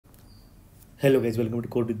Hello guys, welcome to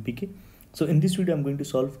Code with BK. So in this video I'm going to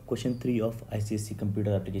solve question 3 of ICSE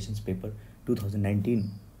Computer Applications paper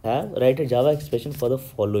 2019. Write a Java expression for the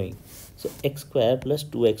following. So x square plus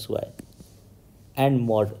 2xy and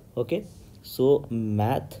mod. Okay, so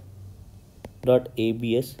math.abs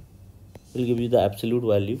will give you the absolute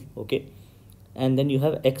value. Okay, and then you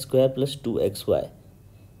have x square plus 2xy.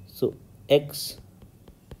 So x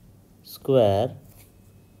square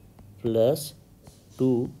plus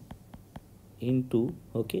 2 into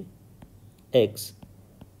x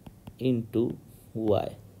into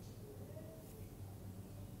y,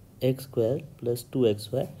 x square plus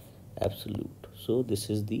 2xy absolute. So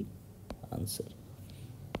this is the answer.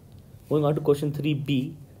 Moving on to question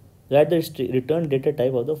 3b, write the return data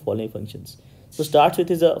type of the following functions. So starts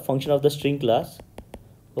with is a function of the string class.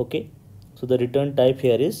 Okay, so the return type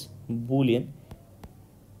here is boolean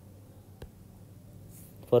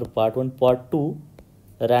for part 1. Part 2,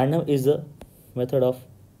 random is the method of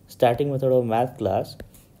static method of math class,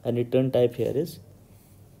 and return type here is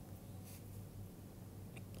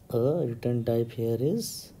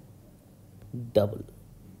double.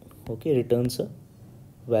 Okay, returns a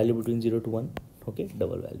value between 0 to 1. Okay,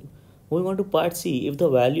 double value. Moving on to part C, if the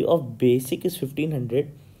value of basic is 1500,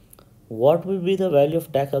 what will be the value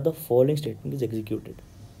of tax of the following statement is executed?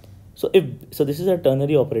 So this is a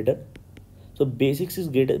ternary operator. So basic is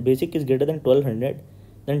greater than 1200,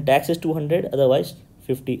 then tax is 200, otherwise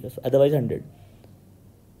 50, otherwise 100.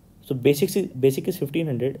 So basic is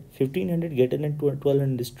 1500 greater than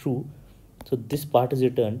 1200 is true, so this part is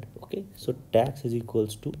returned. Okay, so tax is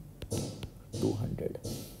equals to 200.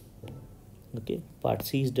 Okay, part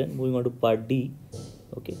C is done. Moving on to part D.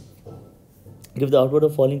 Okay, give the output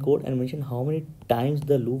of following code and mention how many times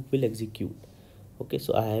the loop will execute. Okay,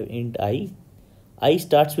 so I have int I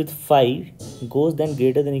starts with 5, goes then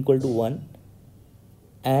greater than equal to 1,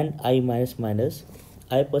 and I minus minus,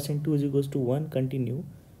 I percent 2 is equals to 1, continue.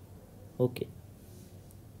 Okay,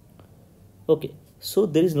 so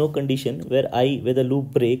there is no condition where the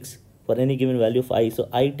loop breaks for any given value of I. So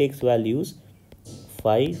I takes values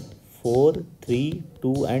 5, 4, 3,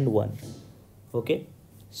 2 and 1. Okay,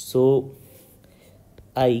 so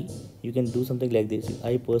you can do something like this.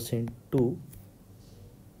 I percent 2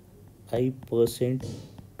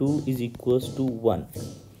 is equals to 1,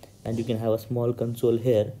 and you can have a small console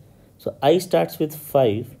here. So I starts with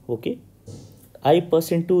 5. Okay, I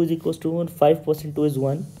percent 2 is equals to 1, 5 percent 2 is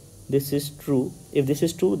 1. This is true. If this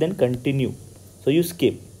is true, then continue. So you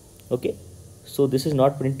skip. Okay, so this is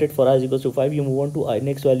not printed for I is equals to 5. You move on to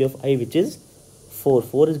next value of I, which is 4.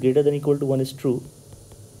 4 is greater than equal to 1 is true.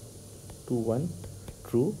 2, 1,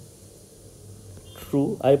 true.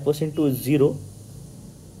 I percent 2 is 0.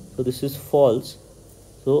 So this is false.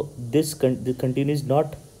 So this continues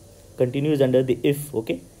under the if.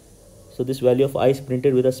 Okay, so this value of I is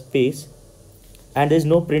printed with a space, and there is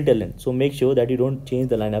no println. So make sure that you don't change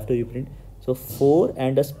the line after you print. So 4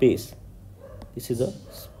 and a space. This is a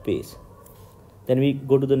space. Then we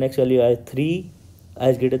go to the next value. I 3. I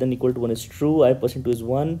is greater than equal to 1 is true. I percent 2 is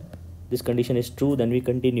 1. This condition is true. Then we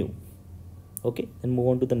continue. Okay, and move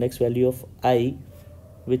on to the next value of I,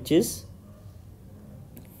 which is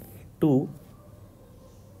 2.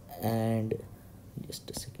 And just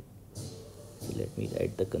a second, so let me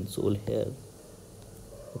write the console here.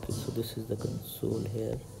 Okay, so this is the console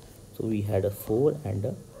here. So we had a 4 and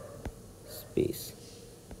a space.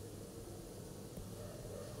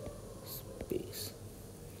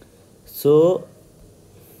 So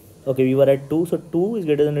okay, we were at 2. So 2 is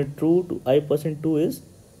greater than a true. To I percent 2 is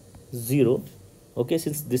 0. Okay,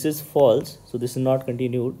 since this is false, so this is not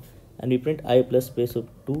continued, and we print I plus space of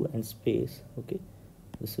 2 and space. Okay,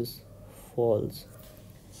 this is false.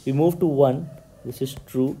 We move to 1. This is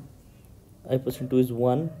true. I percent 2 is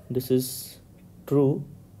 1. This is true.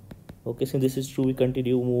 Okay, since this is true, we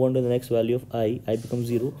continue. Move on to the next value of I becomes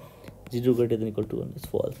 0. 0 greater than equal to 1 is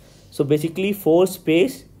false. So basically 4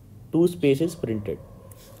 space 2 spaces printed.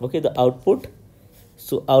 Okay, the output.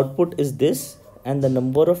 So output is this, and the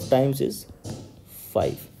number of times is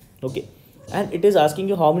 5. Okay, and it is asking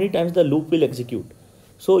you how many times the loop will execute.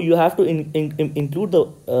 So you have to include the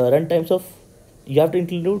run times of. You have to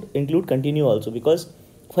include continue also, because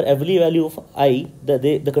for every value of I,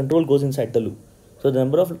 the control goes inside the loop. So the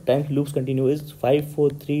number of times loops continue is 5, 4,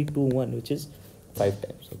 3, 2, 1, which is 5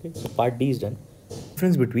 times. Okay, so part D is done.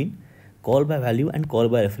 Difference between call by value and call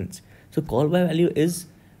by reference. So call by value is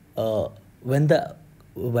when the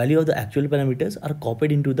value of the actual parameters are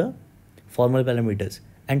copied into the formal parameters,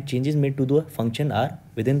 and changes made to the function are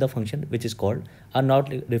within the function which is called are not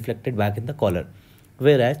reflected back in the caller,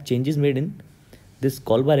 whereas changes made in this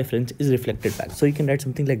call by reference is reflected back. So you can write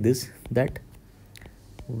something like this, that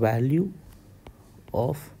value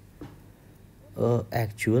of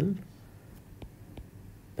actual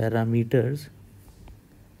parameters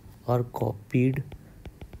are copied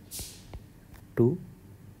to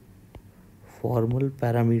formal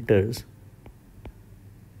parameters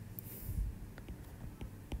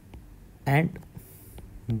and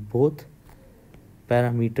both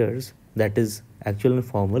parameters, that is actual and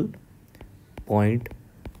formal, point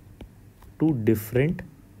to different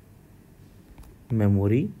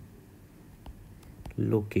memory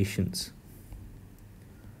locations.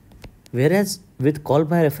 Whereas with call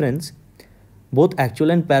by reference, both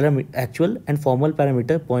actual and formal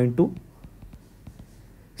parameter point to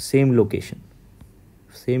same location,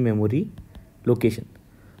 same memory location.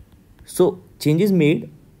 So changes made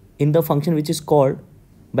in the function which is called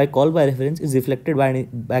by call by reference is reflected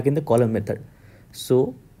back in the column method.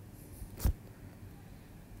 So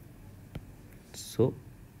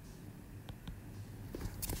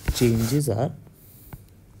changes are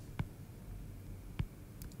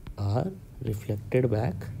reflected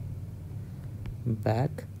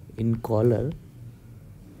back in caller,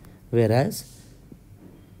 whereas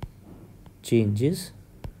changes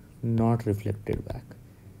not reflected back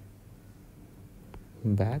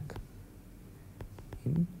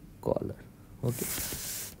in caller. Okay,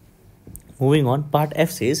 moving on, part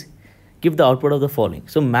F says give the output of the following.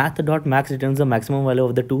 So math.max returns the maximum value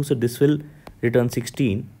of the two, so this will return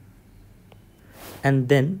 16, and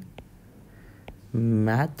then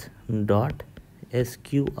math.sqrt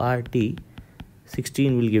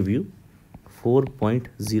 16 will give you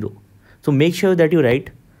 4.0. So make sure that you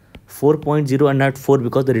write 4.0 and not 4,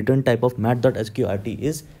 because the return type of math.sqrt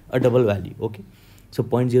is a double value. Okay, so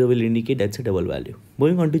 0.0 will indicate that's a double value.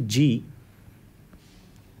 Moving on to G,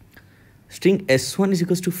 string s1 is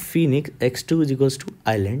equals to Phoenix, x2 is equals to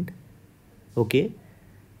island. Okay,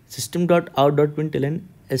 system.out.println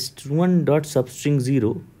s1.substring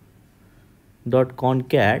 0 dot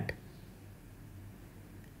concat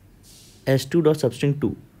s2.substring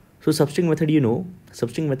 2. So substring method,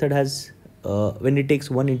 substring method has when it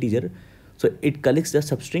takes one integer, so it collects the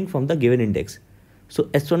substring from the given index. So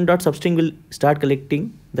s1.substring will start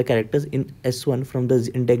collecting the characters in s1 from the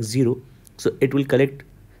index 0. So it will collect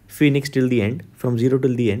Phoenix till the end, from 0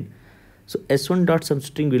 till the end. So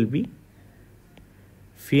s1.substring will be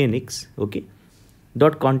Phoenix. Okay,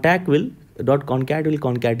 concat will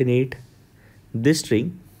concatenate this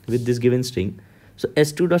string with this given string. So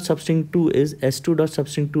s2.substring 2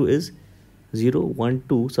 is 0 1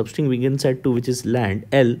 2, substring begins at 2, which is land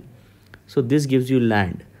L. So this gives you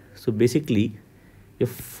land. So basically your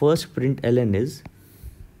first println is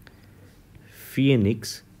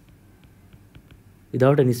Phoenix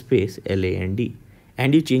without any space, LAND,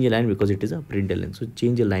 and you change a line because it is a println. So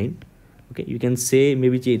change a line. Okay, you can say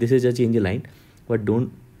maybe this is a change a line, but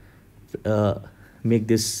don't make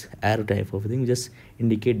this arrow type of thing, just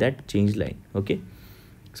indicate that change line. Okay,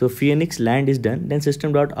 so Phoenix land is done. Then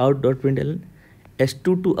system.out.println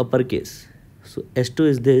s2 to uppercase. So s2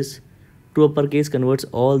 is this, to uppercase converts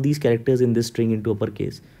all these characters in this string into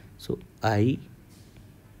uppercase. So I,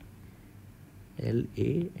 L,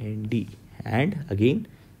 A, and D, and again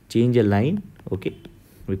change a line. Okay,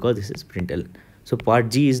 because this is println. So part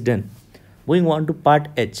G is done. Moving on to part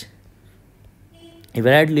H.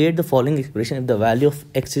 Evaluate the following expression if the value of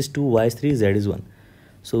x is 2, y is 3, z is 1.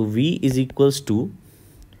 So v is equals to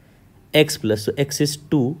x plus, so x is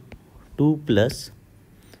 2 plus,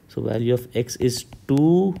 so value of x is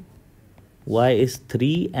 2, y is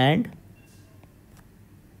 3, and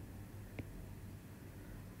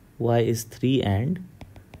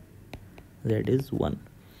z is 1.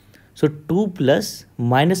 So 2 plus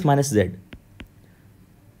minus z.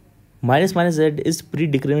 Minus z is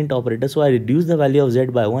pre-decrement operator, so I reduce the value of z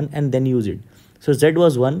by 1 and then use it. So z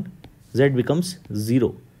was 1, z becomes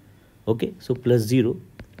 0. Okay, so plus 0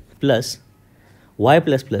 plus y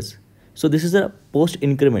plus plus. So this is a post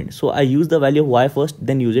increment, so I use the value of y first,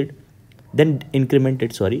 then use it, then increment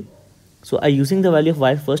it, sorry. So I using the value of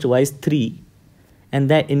y first, y is 3, and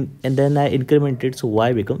then I increment it, so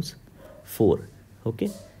y becomes 4. Okay,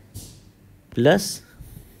 plus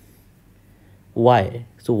y,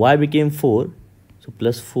 so y became 4, so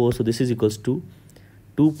plus 4, so this is equals to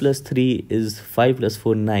 2 plus 3 is 5 plus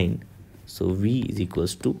 4 9, so v is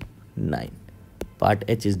equals to 9. Part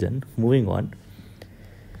H is done. Moving on,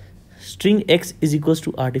 string x is equals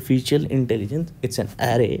to artificial intelligence. It's an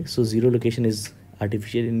array, so 0 location is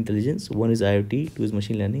artificial intelligence, 1 is IoT, 2 is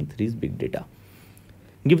machine learning, 3 is big data.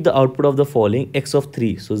 Give the output of the following x of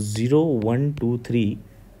 3, so 0 1 2 3.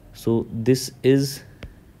 So this is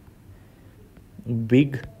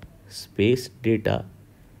big space data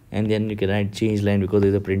and then you can write change line because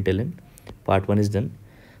there's a println. Part 1 is done.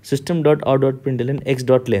 System.out.println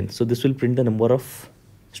x.length. So this will print the number of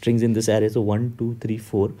strings in this array. So 1 2 3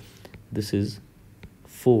 4. This is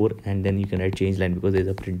 4, and then you can write change line because there's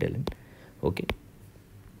a println. Okay.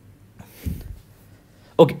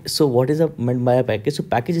 Okay, so what is meant by a package? So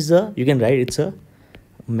package is you can write it's a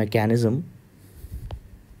mechanism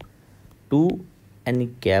to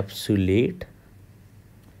encapsulate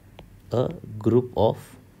a group of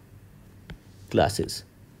classes.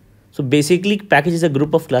 So basically package is a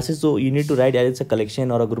group of classes, so you need to write either it's a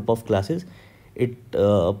collection or a group of classes. It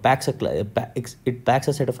packs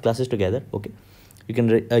a set of classes together. Okay, you can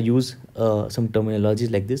use some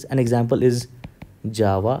terminologies like this. An example is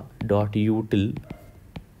java.util,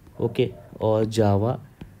 okay, or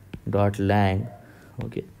java.lang.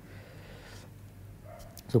 Okay,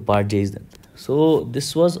 so part J is done. So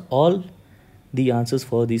this was all the answers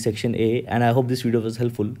for the section A, and I hope this video was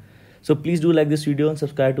helpful. So please do like this video and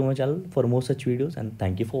subscribe to my channel for more such videos, and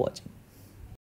thank you for watching.